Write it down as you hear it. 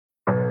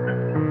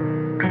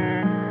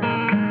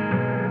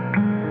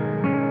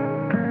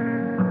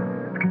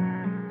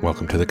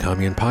Welcome to the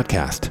Commune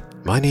Podcast.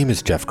 My name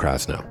is Jeff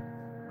Krasno.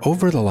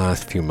 Over the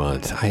last few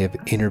months, I have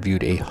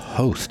interviewed a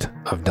host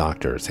of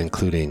doctors,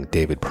 including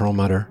David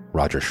Perlmutter,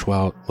 Roger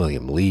Schwelt,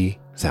 William Lee,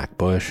 Zach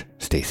Bush,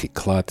 Stacy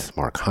Klutz,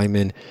 Mark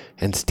Hyman,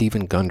 and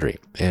Stephen Gundry,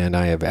 and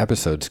I have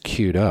episodes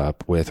queued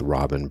up with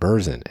Robin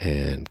Berzin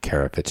and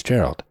Kara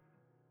Fitzgerald.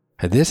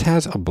 This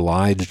has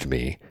obliged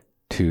me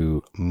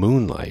to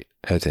moonlight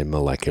as a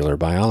molecular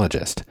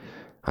biologist.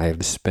 I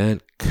have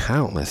spent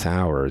countless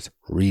hours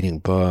reading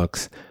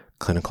books,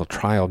 clinical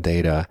trial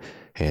data,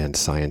 and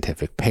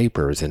scientific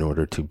papers in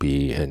order to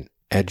be an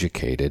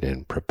educated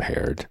and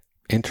prepared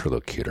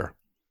interlocutor.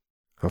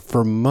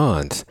 For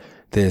months,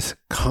 this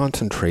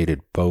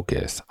concentrated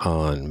focus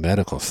on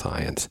medical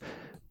science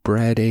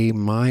bred a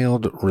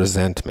mild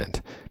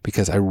resentment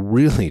because I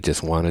really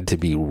just wanted to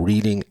be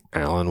reading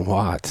Alan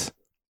Watts.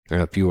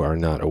 Now, if you are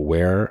not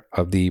aware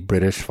of the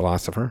British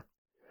philosopher,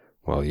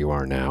 well, you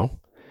are now.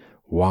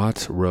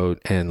 Watts wrote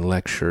and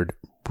lectured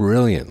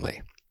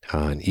brilliantly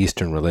on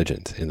Eastern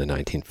religions in the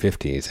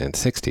 1950s and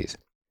 60s,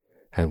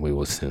 and we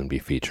will soon be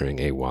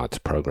featuring a Watts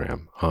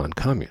program on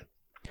Commune.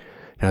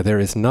 Now, there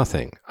is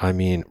nothing,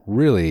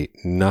 really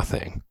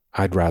nothing,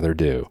 I'd rather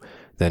do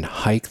than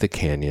hike the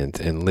canyons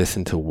and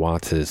listen to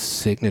Watts's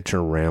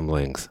signature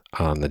ramblings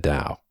on the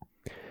Tao.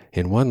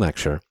 In one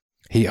lecture,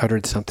 he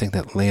uttered something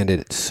that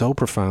landed so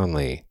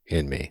profoundly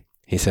in me.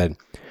 He said,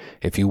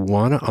 if you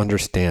want to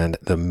understand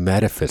the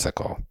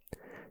metaphysical,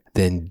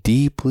 then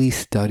deeply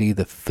study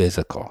the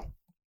physical.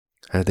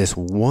 This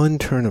one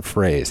turn of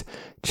phrase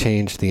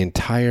changed the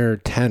entire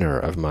tenor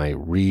of my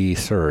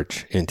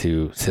research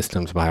into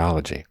systems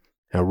biology.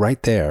 Now,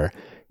 right there,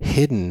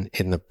 hidden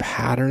in the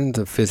patterns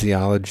of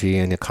physiology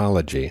and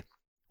ecology,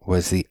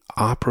 was the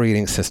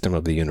operating system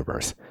of the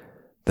universe,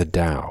 the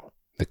Tao,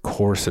 the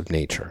course of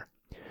nature.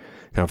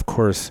 Now, of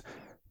course,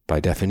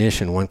 by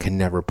definition, one can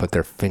never put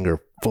their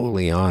finger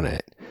fully on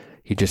it.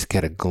 You just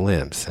get a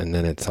glimpse, and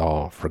then it's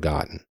all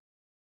forgotten.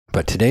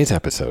 But today's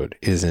episode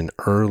is an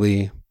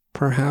early,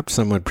 perhaps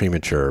somewhat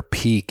premature,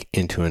 peek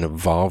into an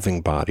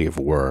evolving body of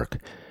work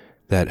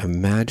that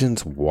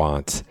imagines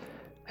Watts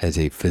as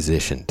a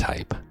physician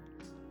type.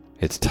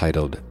 It's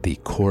titled The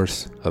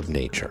Course of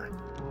Nature.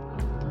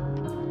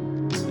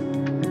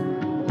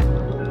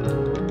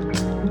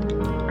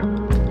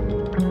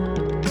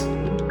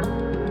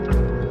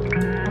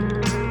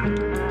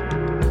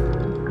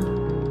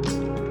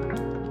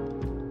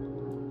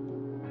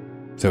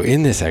 So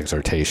in this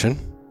exhortation,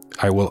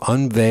 I will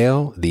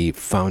unveil the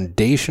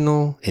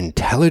foundational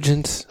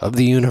intelligence of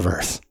the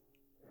universe.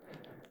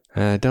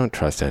 Don't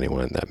trust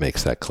anyone that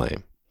makes that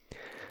claim.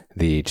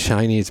 The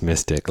Chinese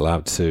mystic Lao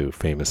Tzu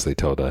famously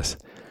told us,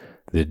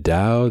 the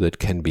Tao that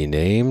can be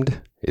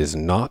named is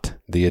not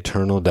the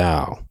eternal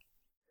Tao.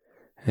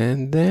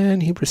 And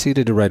then he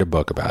proceeded to write a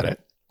book about it.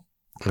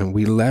 And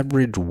we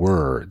leverage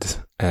words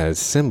as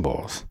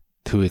symbols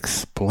to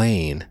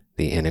explain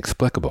the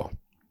inexplicable.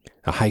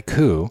 A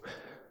haiku,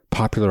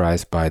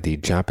 popularized by the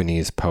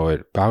Japanese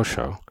poet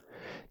Basho,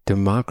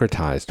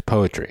 democratized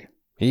poetry.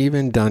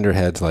 Even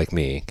dunderheads like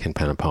me can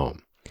pen a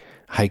poem.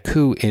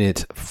 Haiku, in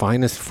its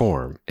finest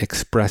form,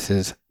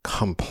 expresses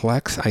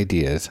complex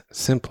ideas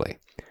simply.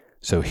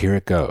 So here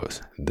it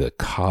goes, the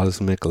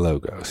cosmic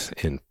logos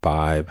in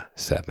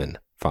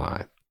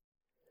 5-7-5.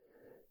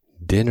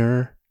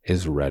 Dinner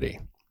is ready.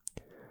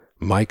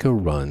 Micah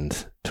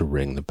runs to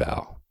ring the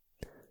bell.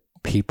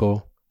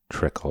 People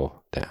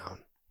trickle down.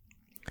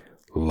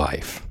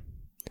 Life.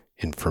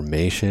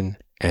 Information,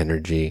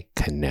 energy,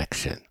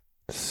 connection,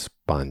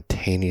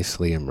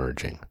 spontaneously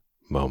emerging,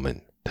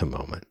 moment to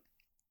moment.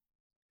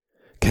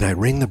 Can I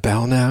ring the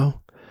bell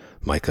now?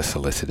 Micah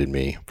solicited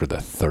me for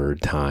the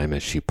third time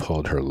as she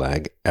pulled her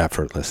leg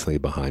effortlessly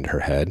behind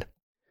her head.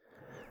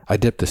 I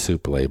dipped the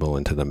soup label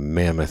into the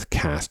mammoth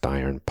cast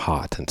iron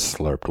pot and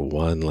slurped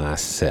one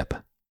last sip.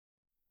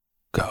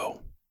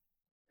 Go.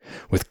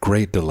 With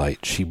great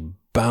delight, she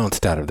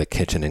bounced out of the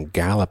kitchen and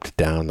galloped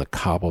down the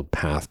cobbled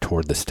path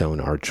toward the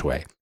stone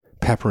archway,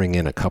 peppering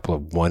in a couple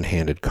of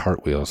one-handed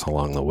cartwheels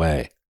along the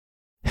way.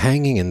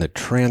 Hanging in the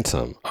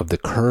transom of the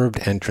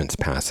curved entrance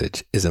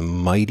passage is a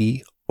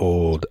mighty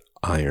old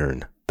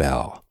iron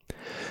bell.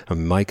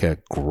 Micah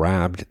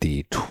grabbed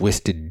the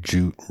twisted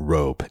jute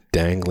rope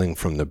dangling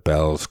from the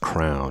bell's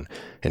crown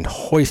and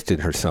hoisted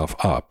herself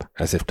up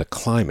as if to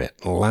climb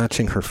it,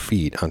 latching her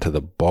feet onto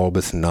the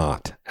bulbous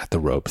knot at the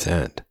rope's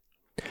end.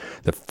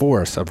 The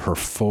force of her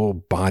full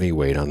body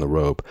weight on the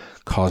rope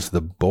caused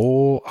the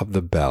bowl of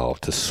the bell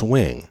to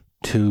swing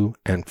to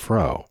and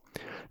fro.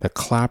 The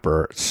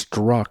clapper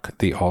struck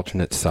the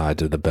alternate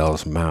sides of the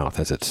bell's mouth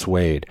as it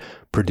swayed,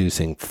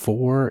 producing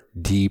 4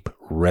 deep,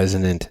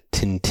 resonant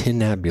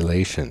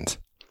tintinnabulations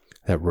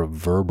that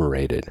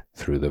reverberated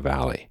through the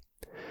valley.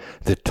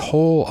 The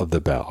toll of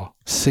the bell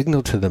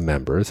signaled to the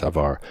members of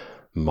our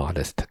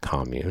modest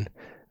commune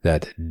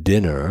that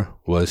dinner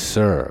was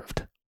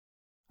served.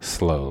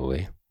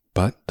 Slowly,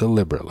 but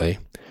deliberately,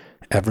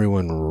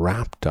 everyone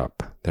wrapped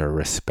up their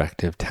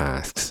respective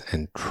tasks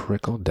and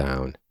trickled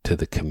down to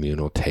the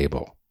communal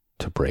table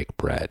to break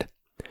bread.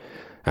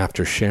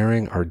 After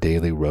sharing our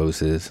daily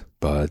roses,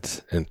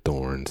 buds, and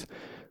thorns,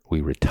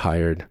 we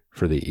retired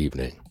for the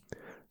evening.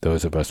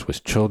 Those of us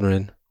with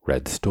children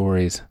read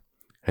stories,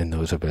 and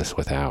those of us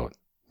without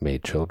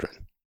made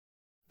children.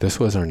 This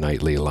was our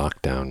nightly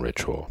lockdown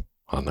ritual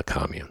on the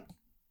commune.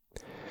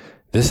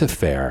 This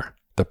affair,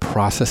 the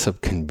process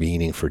of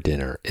convening for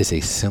dinner, is a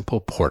simple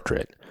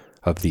portrait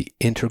of the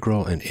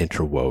integral and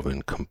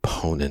interwoven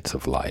components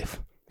of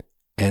life: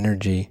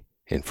 energy,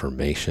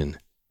 information,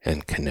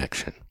 and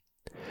connection.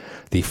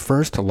 The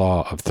first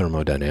law of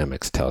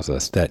thermodynamics tells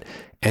us that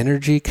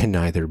energy can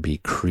neither be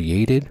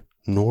created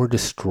nor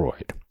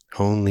destroyed,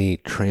 only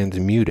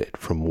transmuted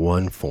from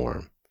one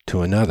form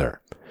to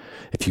another.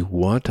 If you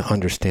want to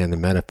understand the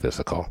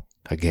metaphysical,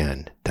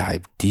 again,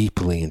 dive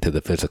deeply into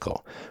the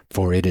physical,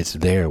 for it is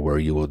there where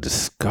you will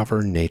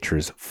discover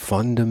nature's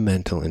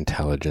fundamental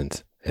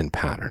intelligence and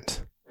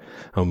patterns.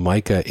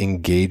 Micah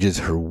engages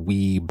her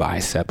wee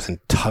biceps and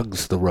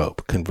tugs the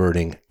rope,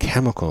 converting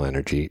chemical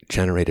energy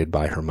generated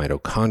by her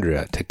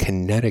mitochondria to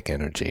kinetic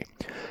energy,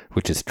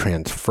 which is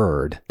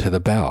transferred to the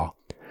bell.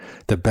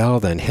 The bell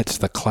then hits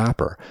the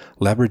clapper,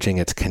 leveraging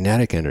its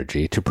kinetic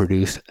energy to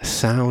produce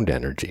sound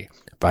energy,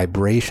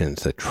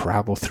 vibrations that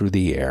travel through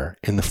the air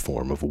in the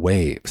form of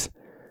waves.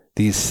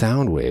 These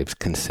sound waves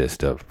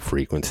consist of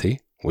frequency,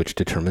 which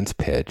determines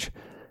pitch,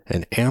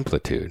 and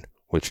amplitude,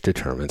 which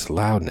determines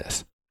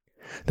loudness.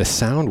 The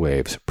sound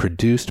waves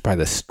produced by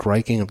the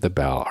striking of the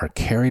bell are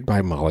carried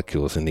by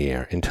molecules in the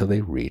air until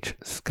they reach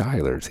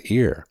Skylar's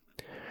ear.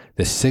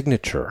 The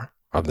signature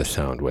of the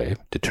sound wave,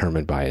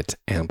 determined by its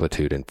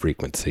amplitude and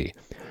frequency,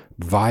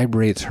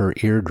 vibrates her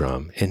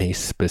eardrum in a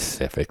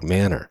specific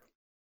manner.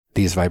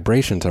 These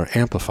vibrations are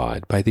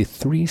amplified by the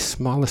three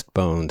smallest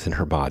bones in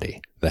her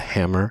body, the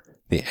hammer,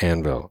 the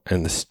anvil,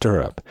 and the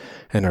stirrup,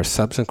 and are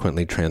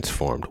subsequently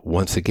transformed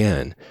once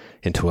again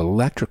into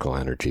electrical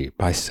energy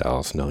by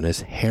cells known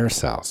as hair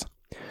cells.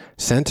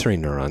 Sensory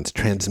neurons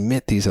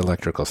transmit these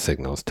electrical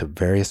signals to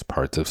various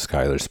parts of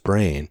Skylar's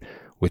brain,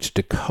 which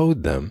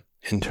decode them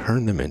and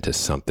turn them into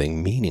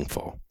something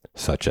meaningful,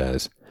 such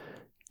as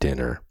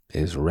dinner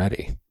is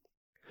ready.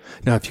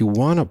 Now, if you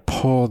want to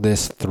pull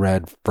this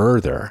thread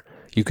further,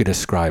 you could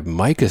ascribe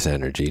Micah's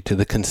energy to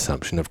the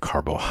consumption of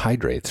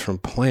carbohydrates from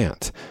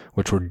plants,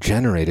 which were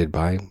generated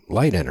by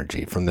light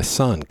energy from the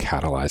sun,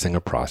 catalyzing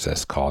a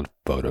process called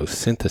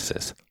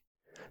photosynthesis.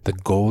 The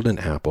golden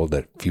apple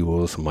that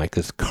fuels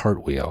Micah's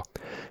cartwheel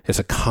is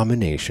a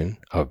combination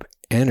of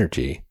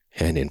energy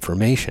and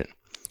information.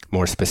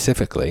 More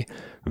specifically,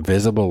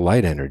 visible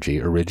light energy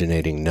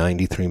originating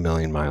 93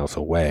 million miles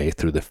away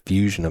through the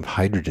fusion of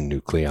hydrogen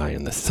nuclei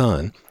in the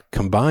sun,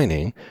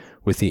 combining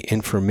with the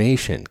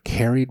information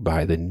carried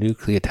by the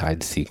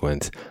nucleotide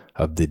sequence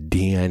of the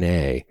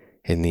DNA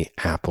in the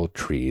apple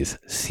tree's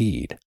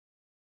seed.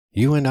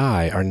 You and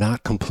I are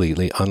not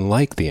completely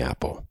unlike the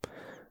apple.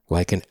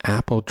 Like an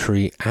apple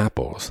tree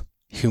apples,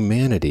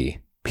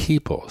 humanity,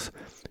 peoples,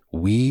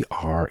 we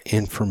are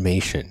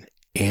information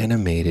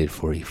animated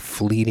for a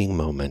fleeting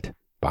moment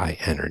by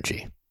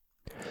energy.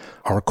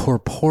 Our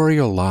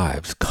corporeal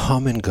lives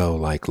come and go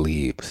like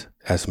leaves,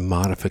 as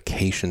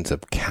modifications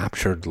of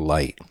captured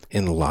light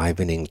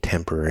enlivening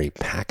temporary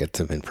packets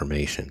of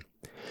information.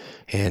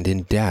 And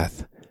in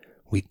death,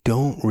 we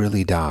don't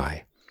really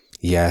die.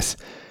 Yes,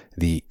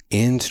 the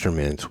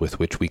instruments with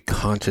which we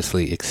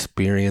consciously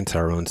experience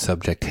our own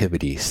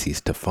subjectivity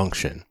cease to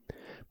function,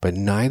 but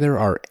neither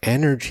our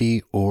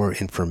energy or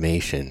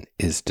information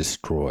is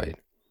destroyed.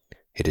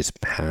 It is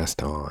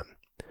passed on.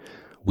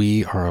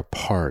 We are a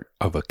part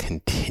of a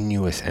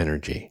continuous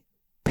energy,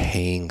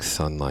 paying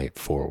sunlight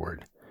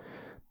forward.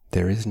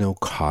 There is no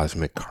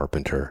cosmic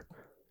carpenter,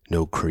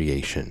 no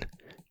creation,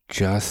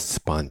 just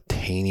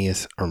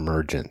spontaneous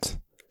emergence.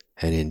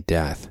 And in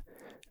death,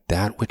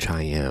 that which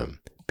I am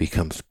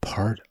becomes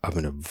part of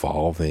an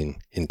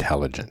evolving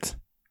intelligence.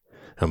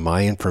 Now,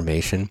 my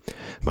information,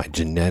 my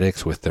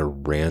genetics with their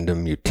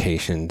random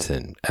mutations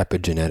and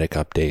epigenetic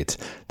updates,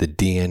 the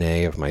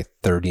DNA of my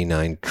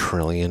 39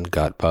 trillion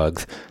gut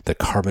bugs, the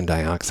carbon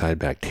dioxide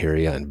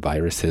bacteria and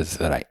viruses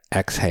that I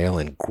exhale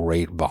in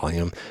great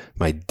volume,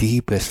 my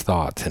deepest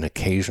thoughts and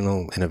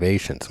occasional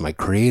innovations, my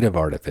creative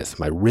artifice,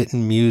 my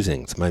written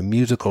musings, my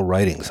musical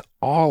writings,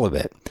 all of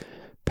it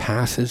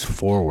passes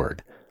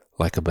forward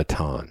like a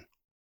baton.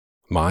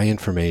 My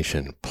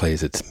information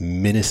plays its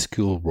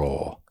minuscule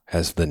role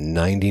as the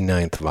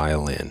 99th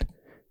violin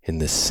in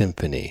the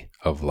symphony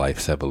of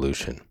life's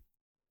evolution.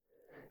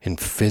 In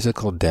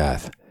physical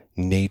death,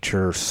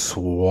 nature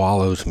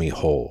swallows me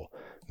whole,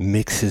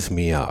 mixes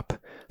me up,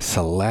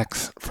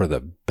 selects for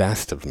the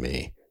best of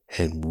me,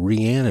 and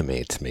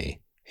reanimates me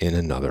in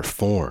another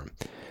form.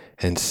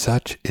 And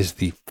such is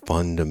the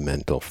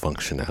fundamental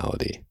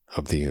functionality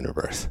of the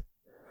universe.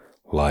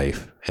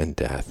 Life and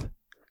death,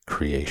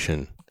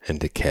 creation and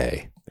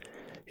decay,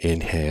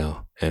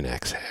 inhale and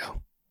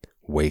exhale,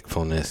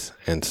 wakefulness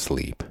and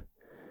sleep,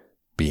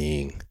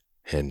 being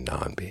and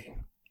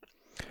non-being.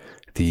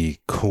 The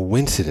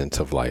coincidence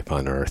of life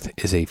on Earth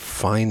is a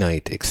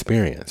finite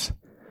experience,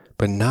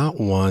 but not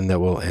one that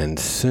will end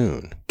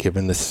soon,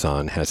 given the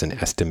sun has an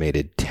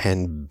estimated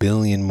 10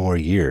 billion more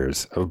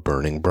years of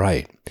burning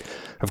bright.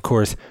 Of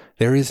course,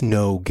 there is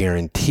no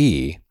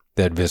guarantee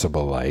that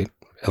visible light,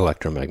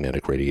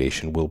 electromagnetic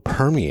radiation, will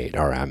permeate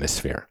our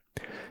atmosphere.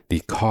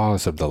 The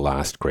cause of the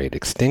last great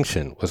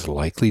extinction was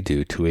likely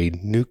due to a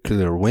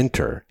nuclear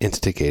winter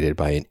instigated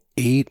by an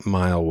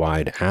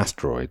 8-mile-wide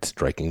asteroid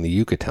striking the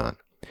Yucatan.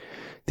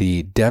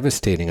 The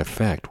devastating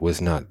effect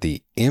was not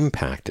the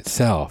impact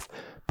itself,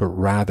 but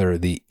rather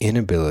the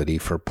inability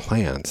for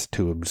plants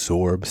to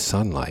absorb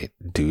sunlight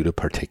due to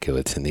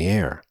particulates in the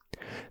air.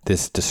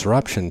 This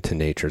disruption to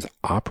nature's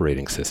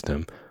operating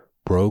system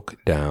broke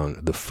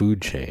down the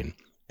food chain,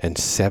 and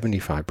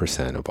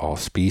 75% of all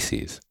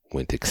species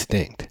went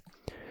extinct.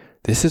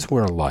 This is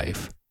where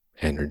life,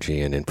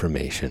 energy, and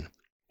information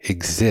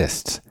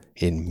exists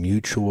in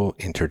mutual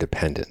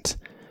interdependence.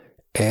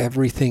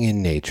 Everything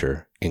in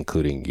nature,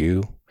 including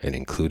you and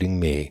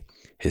including me,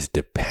 is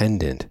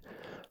dependent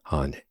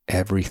on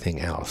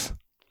everything else.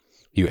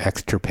 You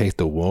extirpate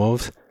the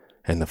wolves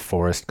and the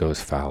forest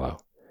goes fallow.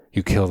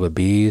 You kill the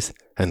bees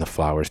and the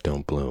flowers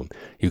don't bloom.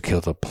 You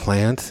kill the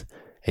plants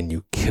and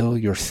you kill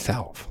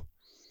yourself.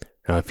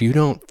 Now, if you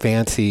don't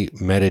fancy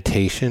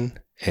meditation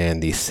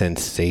and the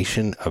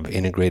sensation of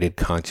integrated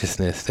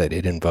consciousness that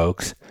it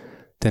invokes,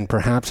 then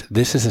perhaps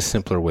this is a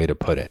simpler way to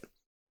put it.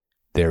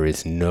 There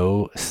is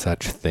no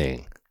such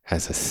thing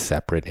as a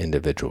separate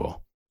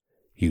individual.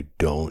 You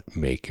don't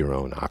make your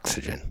own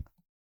oxygen.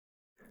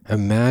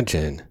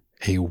 Imagine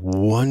a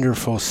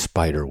wonderful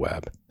spider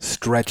web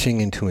stretching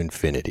into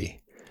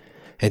infinity,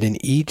 and in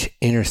each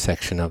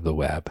intersection of the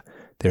web,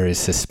 there is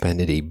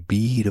suspended a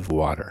bead of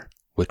water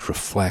which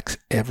reflects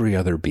every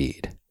other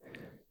bead.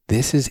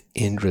 This is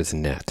Indra's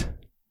net,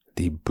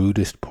 the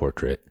Buddhist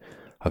portrait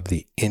of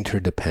the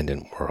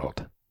interdependent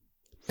world.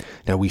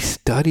 Now we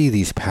study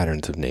these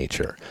patterns of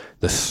nature,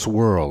 the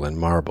swirl in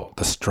marble,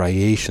 the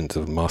striations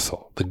of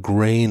muscle, the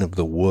grain of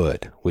the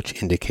wood,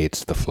 which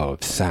indicates the flow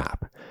of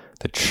sap,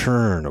 the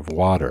churn of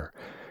water,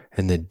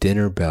 and the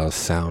dinner bell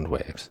sound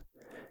waves.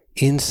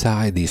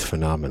 Inside these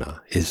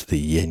phenomena is the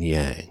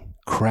yin-yang,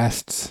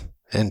 crests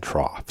and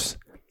troughs,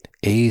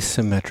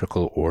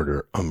 asymmetrical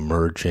order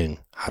emerging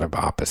out of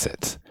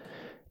opposites,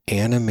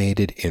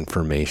 animated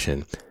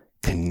information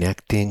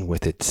connecting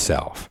with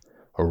itself,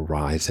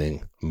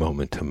 arising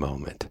moment to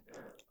moment,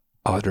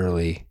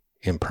 utterly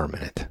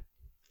impermanent.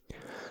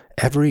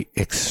 Every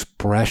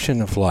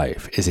expression of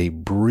life is a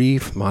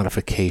brief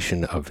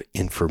modification of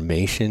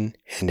information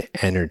and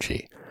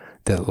energy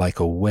that, like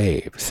a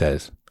wave,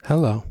 says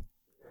hello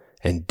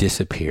and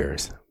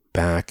disappears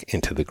back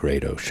into the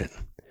great ocean.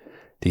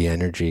 The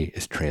energy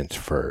is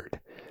transferred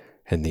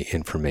and the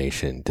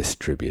information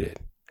distributed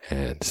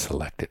and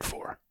selected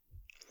for.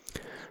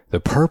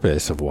 The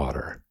purpose of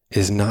water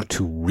is not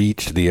to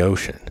reach the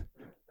ocean,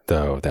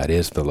 though that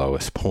is the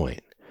lowest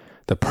point.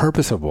 The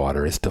purpose of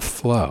water is to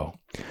flow.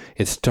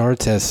 It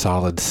starts as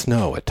solid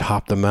snow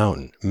atop the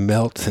mountain,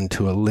 melts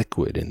into a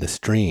liquid in the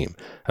stream,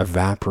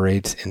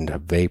 evaporates into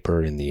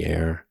vapor in the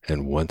air,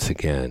 and once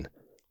again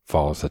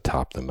falls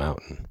atop the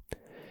mountain.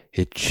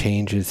 It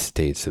changes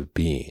states of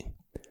being.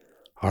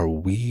 Are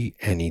we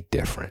any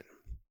different?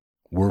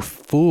 We're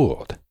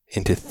fooled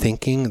into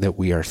thinking that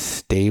we are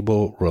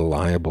stable,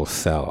 reliable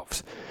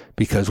selves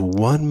because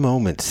one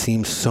moment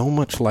seems so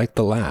much like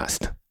the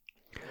last.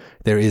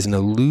 There is an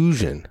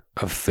illusion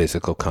of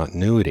physical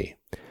continuity.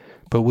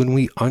 But when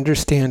we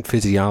understand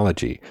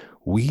physiology,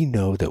 we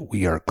know that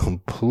we are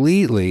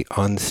completely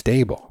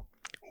unstable.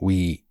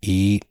 We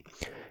eat,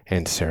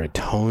 and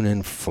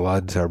serotonin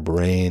floods our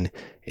brain.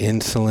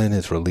 Insulin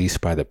is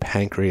released by the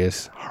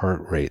pancreas.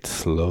 Heart rate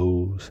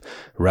slows.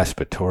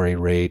 Respiratory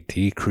rate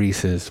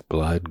decreases.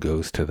 Blood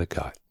goes to the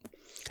gut.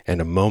 And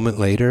a moment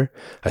later,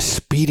 a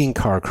speeding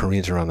car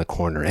careens around the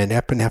corner, and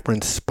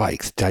epinephrine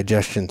spikes,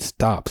 digestion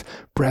stops,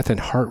 breath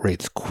and heart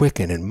rates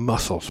quicken, and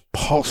muscles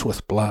pulse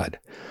with blood.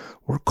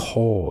 We're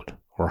cold,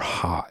 we're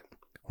hot,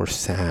 we're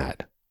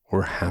sad,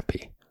 we're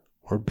happy,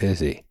 we're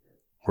busy,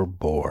 we're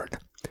bored.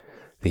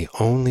 The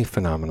only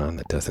phenomenon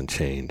that doesn't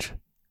change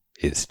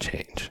is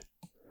change.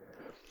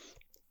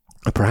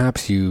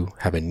 Perhaps you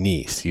have a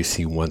niece you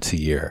see once a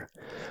year.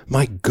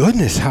 My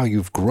goodness, how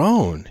you've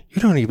grown.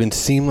 You don't even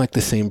seem like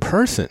the same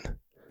person.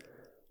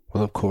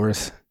 Well, of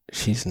course,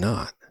 she's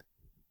not.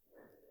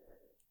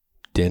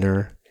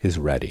 Dinner is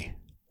ready.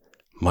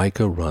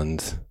 Micah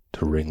runs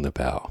to ring the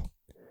bell.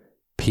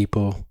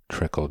 People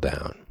trickle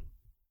down.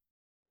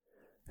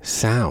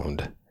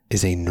 Sound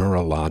is a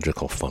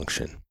neurological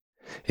function.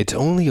 It's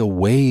only a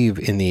wave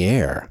in the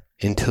air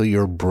until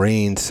your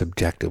brain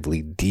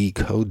subjectively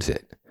decodes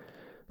it.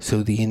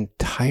 So the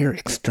entire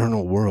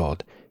external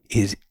world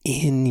is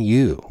in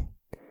you.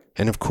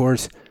 And of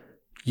course,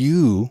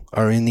 you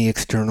are in the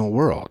external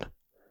world.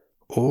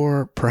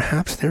 Or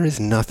perhaps there is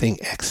nothing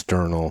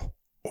external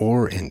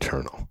or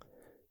internal,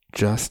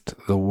 just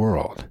the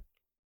world.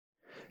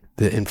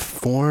 The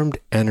informed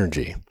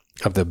energy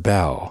of the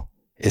bell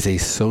is a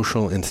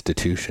social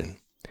institution.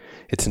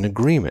 It's an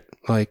agreement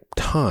like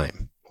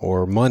time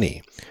or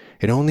money.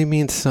 It only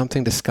means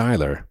something to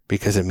Skylar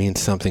because it means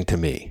something to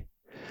me.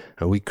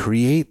 And we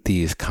create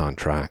these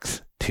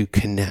contracts to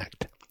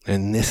connect.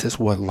 And this is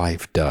what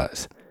life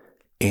does.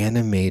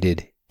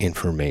 Animated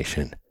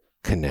information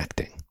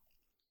connecting.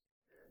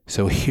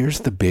 So here's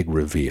the big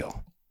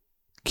reveal.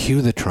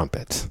 Cue the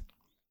trumpets.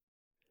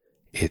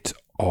 It's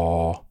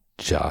all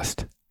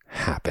just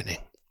happening.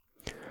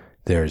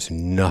 There's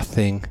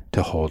nothing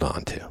to hold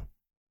on to.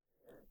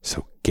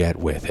 So get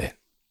with it.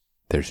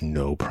 There's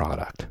no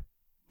product,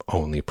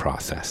 only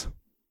process.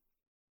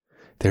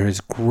 There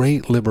is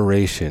great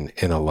liberation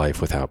in a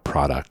life without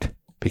product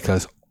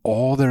because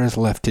all there is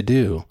left to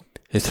do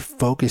is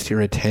focus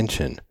your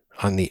attention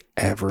on the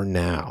ever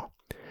now.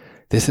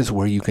 This is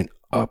where you can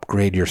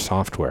upgrade your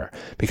software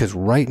because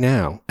right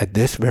now, at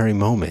this very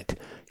moment,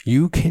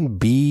 you can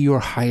be your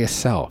highest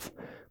self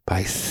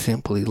by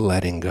simply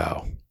letting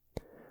go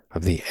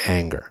of the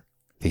anger,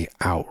 the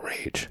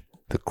outrage,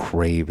 the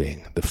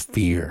craving, the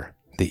fear,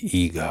 the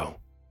ego,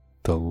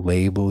 the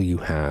label you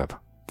have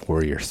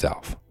for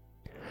yourself.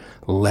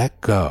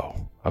 Let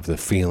go of the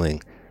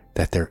feeling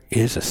that there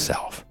is a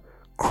self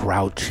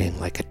crouching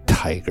like a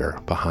tiger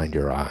behind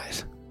your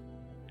eyes.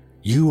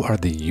 You are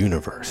the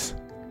universe,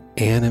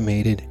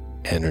 animated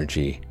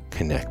energy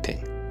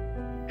connecting,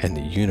 and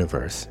the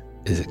universe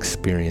is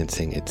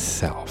experiencing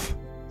itself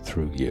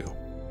through you.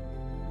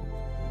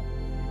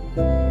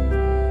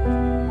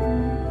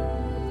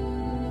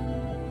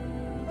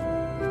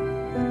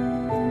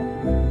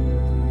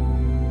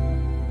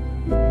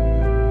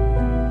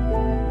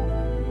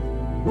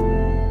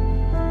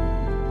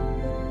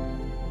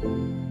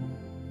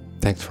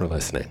 Thanks for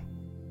listening.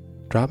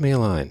 Drop me a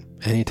line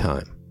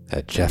anytime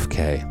at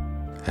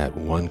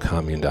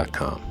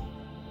jeffk@onecommune.com.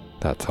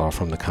 That's all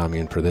from the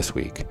Commune for this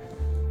week.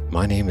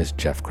 My name is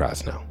Jeff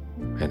Krasno,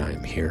 and I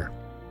am here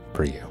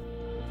for you.